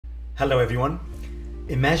Hello everyone.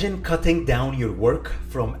 Imagine cutting down your work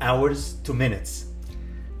from hours to minutes.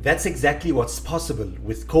 That's exactly what's possible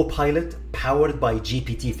with Copilot powered by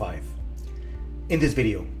GPT-5. In this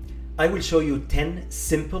video, I will show you 10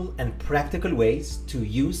 simple and practical ways to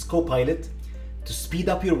use Copilot to speed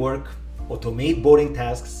up your work, automate boring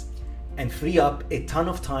tasks, and free up a ton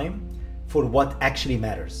of time for what actually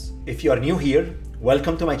matters. If you are new here,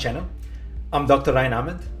 welcome to my channel. I'm Dr.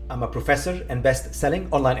 Ahmed. I'm a professor and best-selling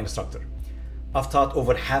online instructor. I've taught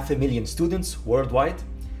over 500,000 students worldwide,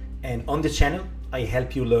 and on this channel, I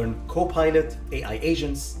help you learn Copilot, AI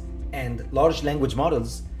agents, and large language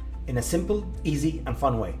models in a simple, easy, and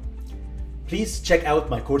fun way. Please check out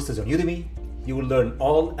my courses on Udemy. You will learn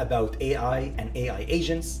all about AI and AI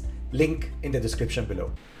agents, link in the description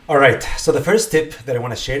below. All right, so the first tip that I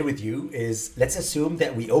want to share with you is, let's assume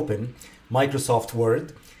that we open Microsoft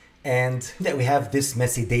Word and that we have this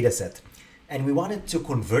messy data set and we wanted to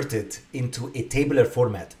convert it into a tabular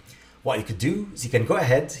format. What you could do is you can go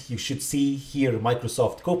ahead, you should see here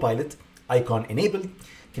Microsoft Copilot icon enabled.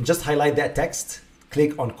 You can just highlight that text,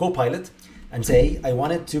 click on Copilot and say, I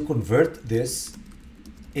wanted to convert this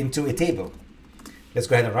into a table. Let's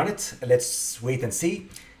go ahead and run it. Let's wait and see.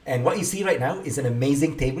 And what you see right now is an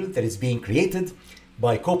amazing table that is being created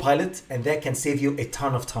by Copilot, and that can save you a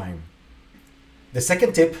ton of time. The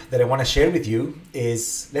second tip that I want to share with you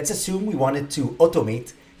is, let's assume we wanted to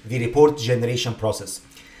automate the report generation process.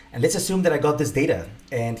 And let's assume that I got this data,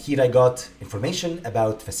 and here I got information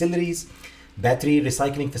about facilities, battery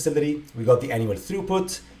recycling facility. We got the annual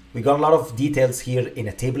throughput. We got a lot of details here in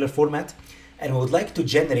a tabular format, and we would like to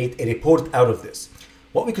generate a report out of this.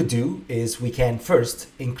 What we could do is we can first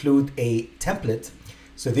include a template.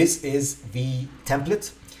 So this is the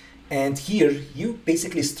template. And here you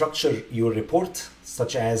basically structure your report,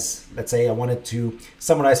 such as, let's say I wanted to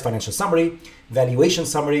summarize financial summary, valuation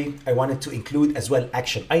summary. I wanted to include as well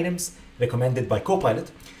action items recommended by Copilot.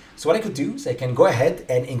 So what I could do is I can go ahead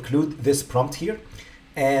and include this prompt here.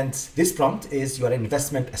 And this prompt is, you are an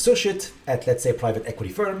investment associate at, let's say, a private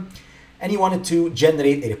equity firm, and you wanted to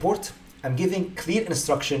generate a report. I'm giving clear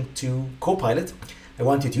instruction to Copilot. I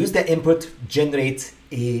want you to use that input, generate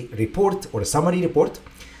a report or a summary report.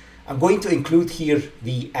 I'm going to include here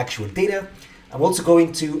the actual data. I'm also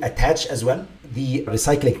going to attach as well the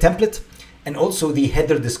recycling template and also the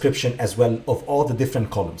header description as well of all the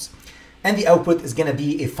different columns. And the output is going to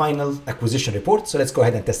be a final acquisition report. So let's go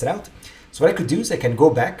ahead and test it out. So what I could do is I can go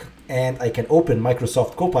back and I can open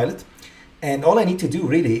Microsoft Copilot. And all I need to do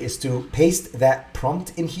really is to paste that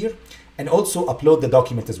prompt in here and also upload the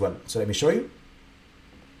document as well. So let me show you.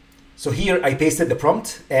 So here I pasted the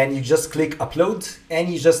prompt and you just click upload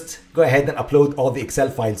and you just go ahead and upload all the Excel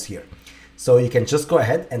files here. So you can just go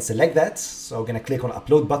ahead and select that. So I'm going to click on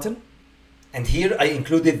upload button. And here I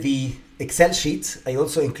included the Excel sheet. I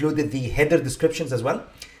also included the header descriptions as well,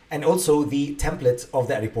 and also the template of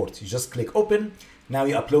that report. You just click open. Now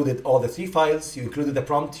you uploaded all the 3 files. You included the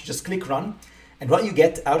prompt. You just click run. And what you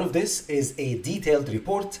get out of this is a detailed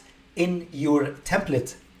report in your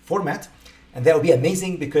template format. And that will be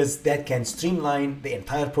amazing because that can streamline the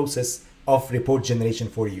entire process of report generation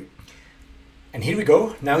for you. And here we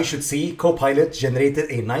go. Now you should see Copilot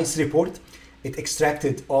generated a nice report. It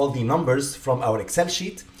extracted all the numbers from our Excel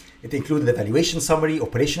sheet. It included the valuation summary,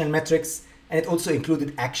 operational metrics, and it also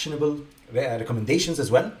included actionable recommendations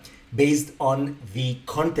as well, based on the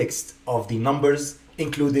context of the numbers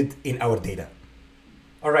included in our data.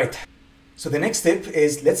 All right. So the next tip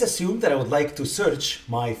is, let's assume that I would like to search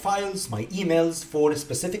my files, my emails for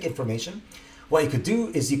specific information. What you could do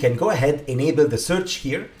is you can go ahead, enable the search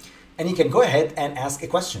here, and you can go ahead and ask a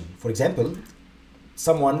question. For example,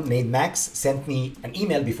 someone named Max sent me an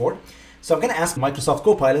email before. So I'm going to ask Microsoft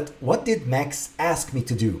Copilot, what did Max ask me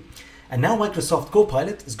to do? And now Microsoft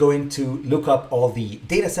Copilot is going to look up all the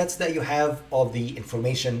data sets that you have, all the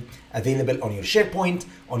information available on your SharePoint,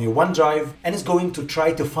 on your OneDrive, and is going to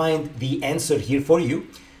try to find the answer here for you.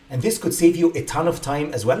 And this could save you a ton of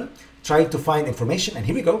time as well, trying to find information. And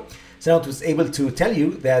here we go. So now it was able to tell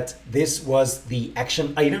you that this was the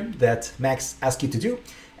action item that Max asked you to do.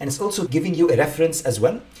 And it's also giving you a reference as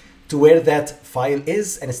well to where that file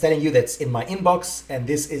is, and it's telling you that's in my inbox, and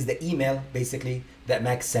this is the email basically that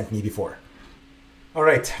Max sent me before. All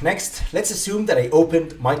right, next, let's assume that I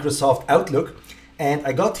opened Microsoft Outlook and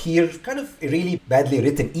I got here kind of a really badly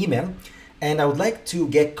written email, and I would like to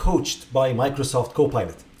get coached by Microsoft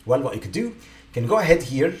Copilot. Well, what you could do, you can go ahead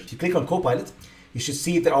here, if you click on Copilot, you should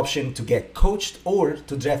see the option to get coached or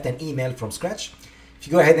to draft an email from scratch. If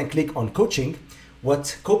you go ahead and click on coaching,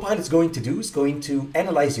 what Copilot is going to do is going to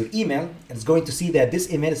analyze your email, and it's going to see that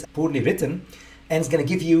this email is poorly written, and it's going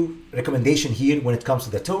to give you recommendation here when it comes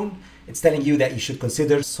to the tone. It's telling you that you should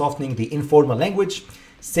consider softening the informal language.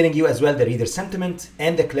 It's telling you as well the reader sentiment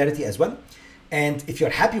and the clarity as well. And if you're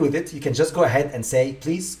happy with it, you can just go ahead and say,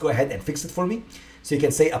 please go ahead and fix it for me. So you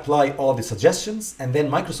can say, apply all the suggestions, and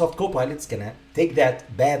then Microsoft Copilot is going to take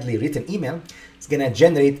that badly written email. It's going to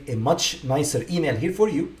generate a much nicer email here for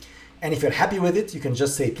you. And if you're happy with it, you can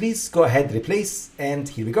just say, please go ahead, replace, and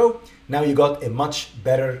here we go. Now you got a much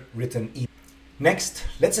better written email. Next,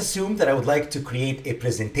 let's assume that I would like to create a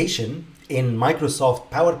presentation in Microsoft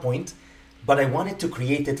PowerPoint, but I wanted to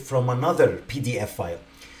create it from another PDF file.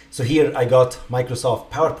 So here I got Microsoft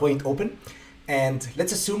PowerPoint open, and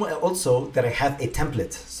let's assume also that I have a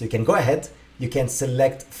template. So you can go ahead, you can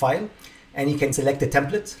select file, and you can select a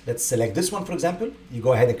template. Let's select this one, for example. You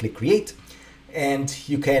go ahead and click create, and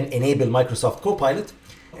you can enable Microsoft Copilot.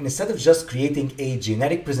 And instead of just creating a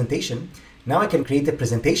generic presentation, now I can create a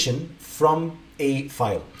presentation from a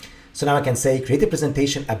file. So now I can say create a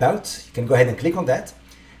presentation about. You can go ahead and click on that.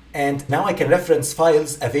 And now I can reference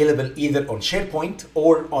files available either on SharePoint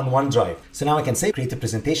or on OneDrive. So now I can say create a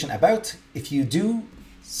presentation about. If you do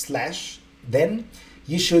 / then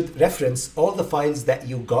you should reference all the files that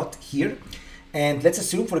you got here. And let's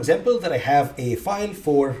assume, for example, that I have a file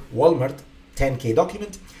for Walmart 10K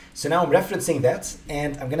document. So now I'm referencing that,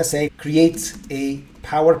 and I'm going to say create a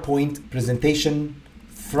PowerPoint presentation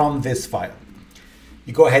from this file.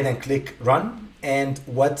 You go ahead and click run, and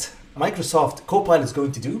what Microsoft Copilot is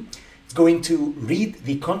going to do, it's going to read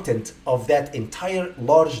the content of that entire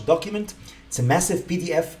large document. It's a massive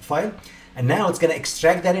PDF file, and now it's going to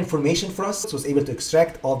extract that information for us. So it's able to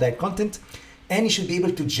extract all that content, and you should be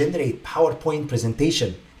able to generate PowerPoint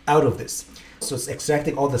presentation out of this. So it's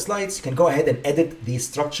extracting all the slides. You can go ahead and edit the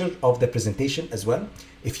structure of the presentation as well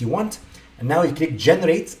if you want. And now you click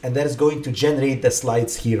generate, and that is going to generate the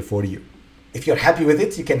slides here for you. If you're happy with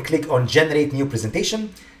it, you can click on generate new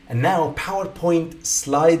presentation. And now PowerPoint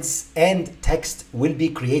slides and text will be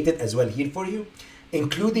created as well here for you,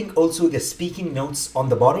 including also the speaking notes on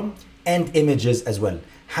the bottom and images as well.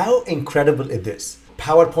 How incredible is this?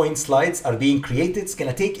 PowerPoint slides are being created. It's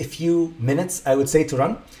going to take a few minutes, I would say, to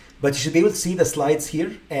run. But you should be able to see the slides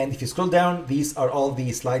here. And if you scroll down, these are all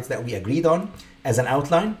the slides that we agreed on as an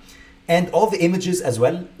outline. And all the images as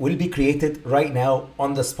well will be created right now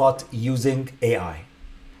on the spot using AI.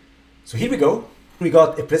 So here we go. We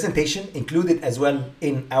got a presentation included as well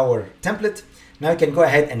in our template. Now you can go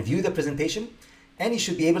ahead and view the presentation, and you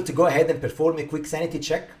should be able to go ahead and perform a quick sanity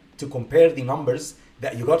check to compare the numbers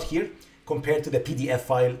that you got here compared to the PDF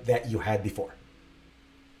file that you had before.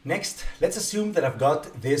 Next, let's assume that I've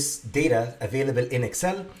got this data available in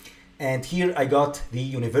Excel, and here I got the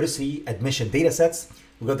university admission data sets.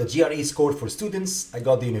 We got the GRE score for students, I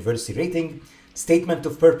got the university rating, statement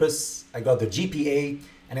of purpose, I got the GPA,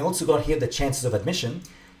 and I also got here the chances of admission.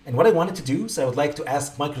 And what I wanted to do is I would like to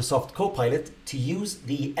ask Microsoft Copilot to use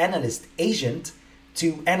the analyst agent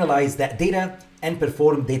to analyze that data and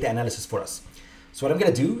perform data analysis for us. So what I'm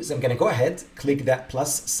going to do is I'm going to go ahead, click that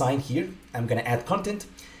plus sign here. I'm going to add content,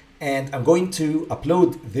 and I'm going to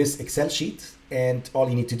upload this Excel sheet. And all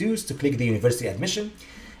you need to do is to click the university admission.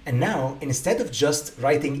 And now, instead of just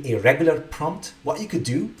writing a regular prompt, what you could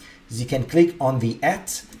do is you can click on the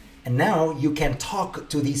 @ and now you can talk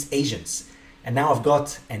to these agents. And now I've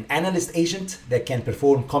got an analyst agent that can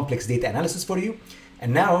perform complex data analysis for you.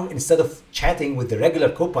 And now, instead of chatting with the regular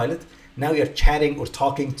Copilot, now you're chatting or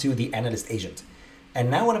talking to the analyst agent. And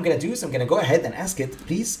now what I'm going to do is I'm going to go ahead and ask it,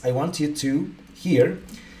 please, I want you to here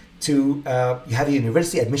you have a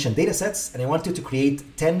university admission data sets, and I want you to create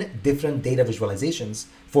 10 different data visualizations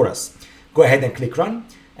for us. Go ahead and click run.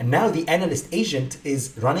 And now the analyst agent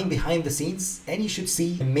is running behind the scenes, and you should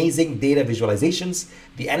see amazing data visualizations.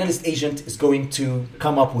 The analyst agent is going to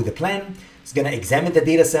come up with a plan. It's going to examine the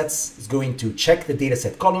data sets. It's going to check the data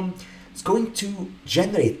set column. It's going to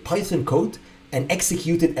generate Python code and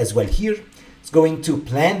execute it as well here. It's going to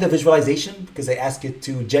plan the visualization because I asked it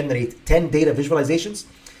to generate 10 data visualizations.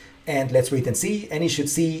 And let's wait and see. And you should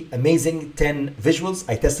see amazing 10 visuals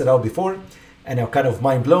I tested out before. And I'm kind of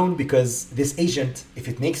mind blown because this agent, if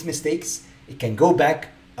it makes mistakes, it can go back,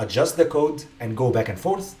 adjust the code, and go back and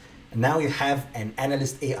forth. And now you have an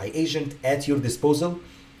analyst AI agent at your disposal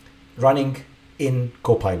running in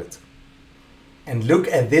Copilot. And look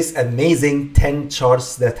at this amazing 10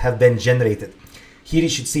 charts that have been generated. Here you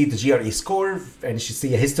should see the GRE score, and you should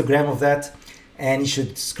see a histogram of that. And you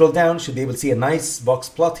should scroll down, you should be able to see a nice box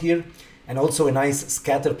plot here, and also a nice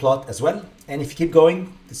scatter plot as well. And if you keep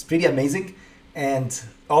going, it's pretty amazing. And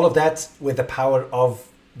all of that with the power of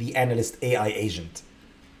the analyst AI agent.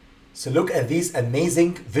 So look at these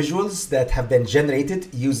amazing visuals that have been generated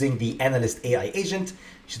using the Analyst AI agent. You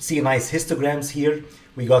should see nice histograms here.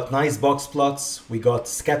 We got nice box plots. We got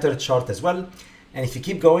scatter chart as well. And if you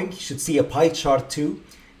keep going, you should see a pie chart too,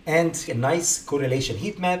 and a nice correlation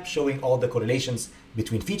heat map showing all the correlations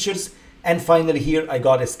between features. And finally here, I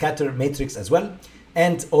got a scatter matrix as well.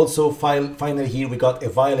 And also finally here, we got a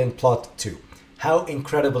violin plot too. How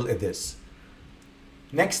incredible is this?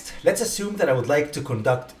 Next, let's assume that I would like to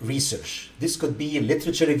conduct research. This could be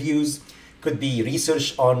literature reviews, could be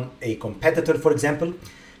research on a competitor, for example.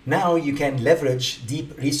 Now you can leverage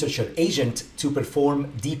Deep Researcher Agent to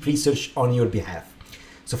perform deep research on your behalf.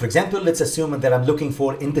 So for example, let's assume that I'm looking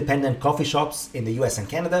for independent coffee shops in the US and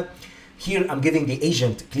Canada. Here I'm giving the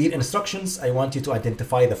agent clear instructions. I want you to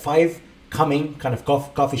identify the 5 coming kind of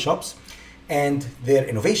coffee shops and their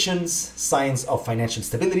innovations, signs of financial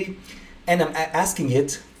stability. And I'm asking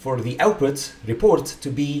it for the output report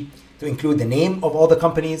to include the name of all the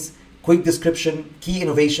companies, quick description, key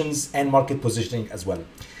innovations, and market positioning as well.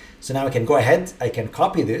 So now I can go ahead, I can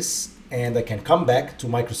copy this, and I can come back to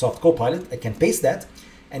Microsoft Copilot. I can paste that.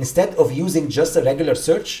 And instead of using just a regular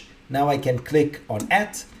search, now I can click on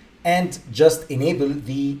 @ and just enable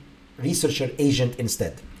the researcher agent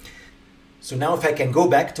instead. So now if I can go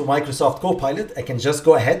back to Microsoft Copilot, I can just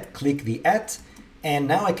go ahead, click the @ and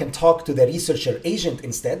now I can talk to the researcher agent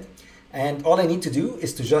instead. And all I need to do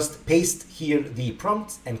is to just paste here the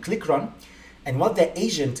prompt and click run. And what the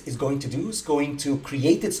agent is going to do is going to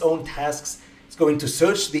create its own tasks. It's going to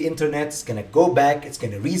search the internet, it's going to go back, it's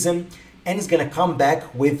going to reason, and it's going to come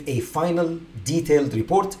back with a final detailed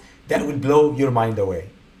report that will blow your mind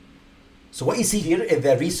away. So what you see here is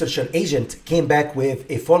the researcher agent came back with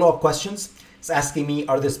a follow-up questions. It's asking me,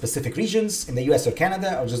 are there specific regions in the US or Canada?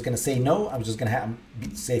 I'm just going to say no. I'm just going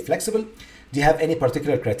to say flexible. Do you have any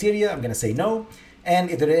particular criteria? I'm going to say no.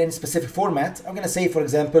 And if there is any specific format, I'm going to say, for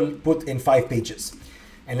example, put in 5 pages.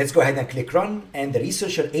 And let's go ahead and click run. And the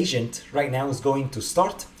researcher agent right now is going to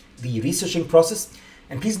start the researching process.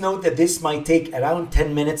 And please note that this might take around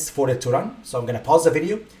 10 minutes for it to run. So I'm going to pause the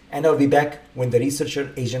video and I'll be back when the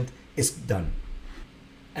researcher agent is done.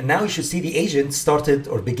 And now you should see the agent started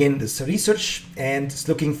or begin this research, and it's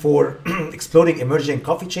looking for exploring emerging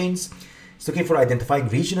coffee chains. It's looking for identifying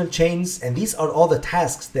regional chains. And these are all the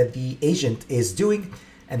tasks that the agent is doing,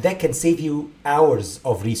 and that can save you hours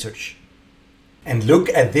of research. And look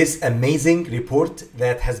at this amazing report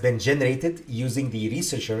that has been generated using the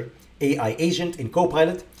researcher AI agent in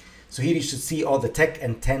Copilot. So here you should see all the tech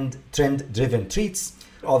and trend-driven tweets,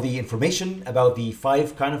 all the information about the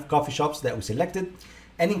 5 kind of coffee shops that we selected,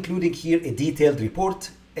 and including here a detailed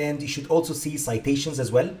report. And you should also see citations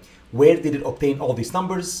as well. Where did it obtain all these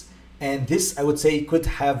numbers? And this, I would say, could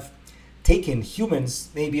have taken humans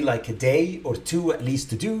maybe like a day or 2 at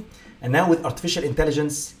least to do. And now with artificial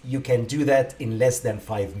intelligence, you can do that in less than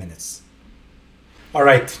 5 minutes. All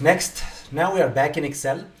right, next, now we are back in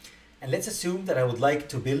Excel. And let's assume that I would like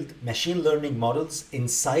to build machine learning models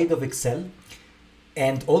inside of Excel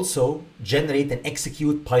and also generate and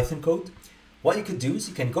execute Python code. What you could do is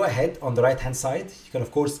you can go ahead on the right hand side. You can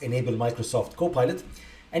of course enable Microsoft Copilot,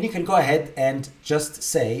 and you can go ahead and just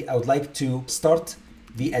say, I would like to start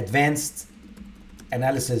the advanced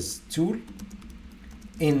analysis tool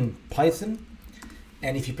in Python.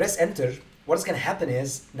 And if you press enter, what's going to happen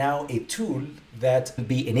is now a tool that will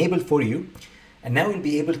be enabled for you. And now you'll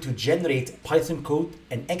be able to generate Python code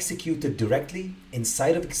and execute it directly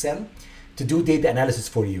inside of Excel to do data analysis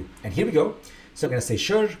for you. And here we go. So I'm going to say,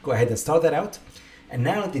 sure, go ahead and start that out. And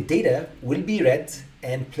now the data will be read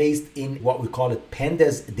and placed in what we call it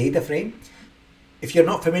Pandas data frame. If you're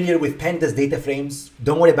not familiar with Pandas data frames,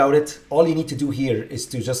 don't worry about it. All you need to do here is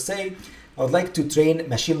to just say, I would like to train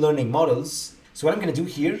machine learning models. So what I'm going to do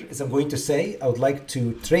here is I'm going to say, I would like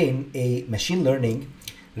to train a machine learning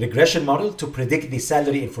regression model to predict the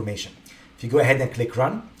salary information. If you go ahead and click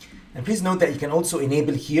run, and please note that you can also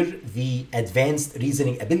enable here the advanced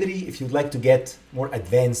reasoning ability. If you'd like to get more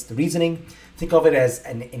advanced reasoning, think of it as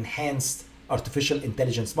an enhanced artificial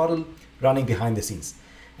intelligence model running behind the scenes.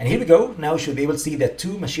 And here we go. Now you should be able to see that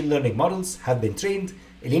 2 machine learning models have been trained,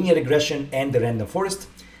 a linear regression and the random forest.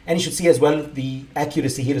 And you should see as well, the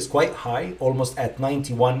accuracy here is quite high, almost at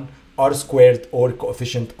 91 R-squared or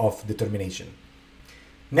coefficient of determination.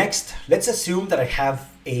 Next, let's assume that I have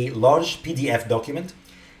a large PDF document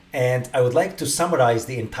and I would like to summarize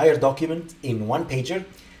the entire document in 1-pager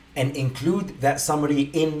and include that summary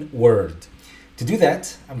in Word. To do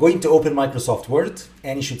that, I'm going to open Microsoft Word,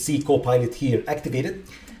 and you should see Copilot here activated.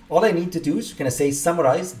 All I need to do is I'm going to say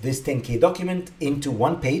summarize this 10K document into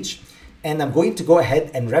 1 page, and I'm going to go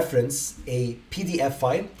ahead and reference a PDF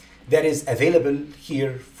file that is available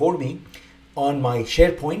here for me on my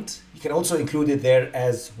SharePoint. You can also include it there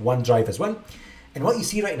as OneDrive as well. And what you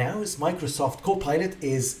see right now is Microsoft Copilot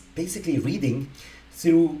is basically reading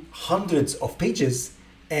through hundreds of pages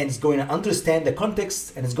and it's going to understand the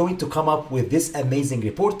context and it's going to come up with this amazing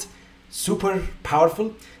report, super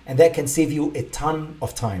powerful, and that can save you a ton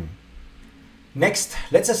of time. Next,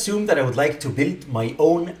 let's assume that I would like to build my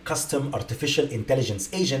own custom artificial intelligence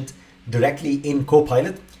agent directly in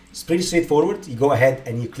Copilot. It's pretty straightforward. You go ahead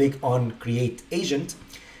and you click on Create Agent,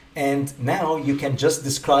 and now you can just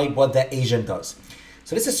describe what that agent does.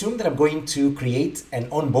 So let's assume that I'm going to create an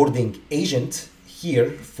onboarding agent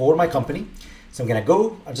here for my company. So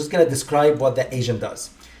I'm just gonna describe what that agent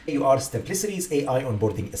does. You are Simplicity's AI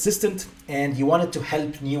onboarding assistant, and you wanted to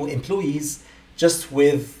help new employees just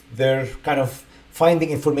with their kind of finding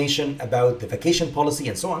information about the vacation policy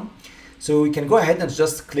and so on. So you can go ahead and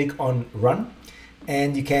just click on Run,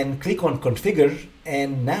 and you can click on Configure,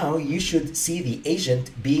 and now you should see the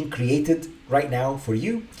agent being created right now for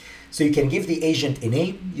you. So you can give the agent a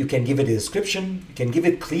name, you can give it a description, you can give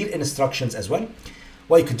it clear instructions as well.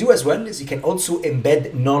 What you could do as well is you can also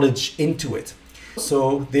embed knowledge into it.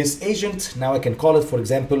 So this agent, now I can call it, for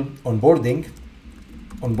example, onboarding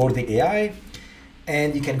AI,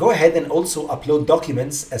 and you can go ahead and also upload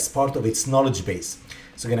documents as part of its knowledge base.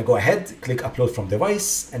 So I'm gonna go ahead, click upload from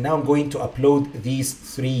device, and now I'm going to upload these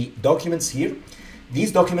 3 documents here.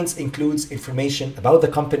 These documents includes information about the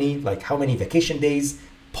company, like how many vacation days,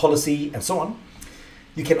 policy, and so on.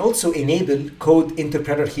 You can also enable code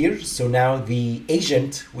interpreter here. So now the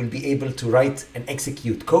agent will be able to write and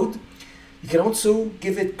execute code. You can also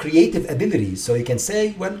give it creative abilities. So you can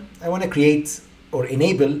say, well, I want to create or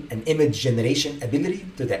enable an image generation ability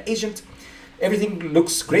to the agent. Everything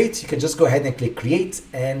looks great. You can just go ahead and click create,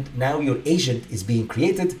 and now your agent is being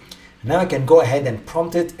created. Now I can go ahead and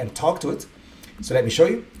prompt it and talk to it. So let me show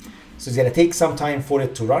you. So it's going to take some time for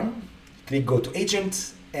it to run. Click go to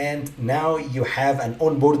agent, and now you have an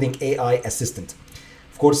onboarding AI assistant.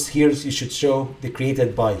 Of course, here you should show the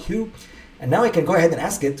created by who. And now I can go ahead and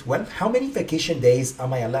ask it, well, how many vacation days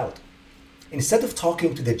am I allowed? Instead of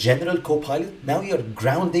talking to the general Copilot, now you're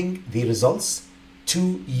grounding the results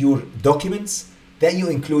to your documents that you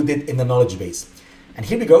included in the knowledge base. And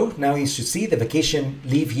here we go. Now you should see the vacation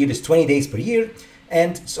leave here is 20 days per year.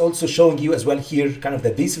 And it's also showing you as well here kind of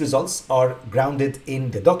that these results are grounded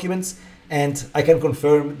in the documents. And I can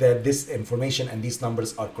confirm that this information and these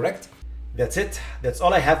numbers are correct. That's it. That's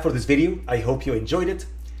all I have for this video. I hope you enjoyed it.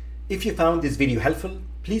 If you found this video helpful,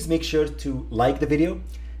 please make sure to like the video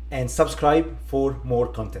and subscribe for more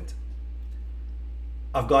content.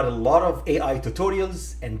 I've got a lot of AI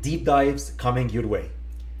tutorials and deep dives coming your way.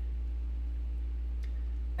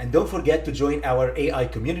 And don't forget to join our AI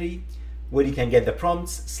community where you can get the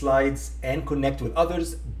prompts, slides, and connect with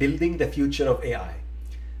others building the future of AI.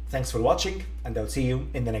 Thanks for watching, and I'll see you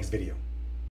in the next video.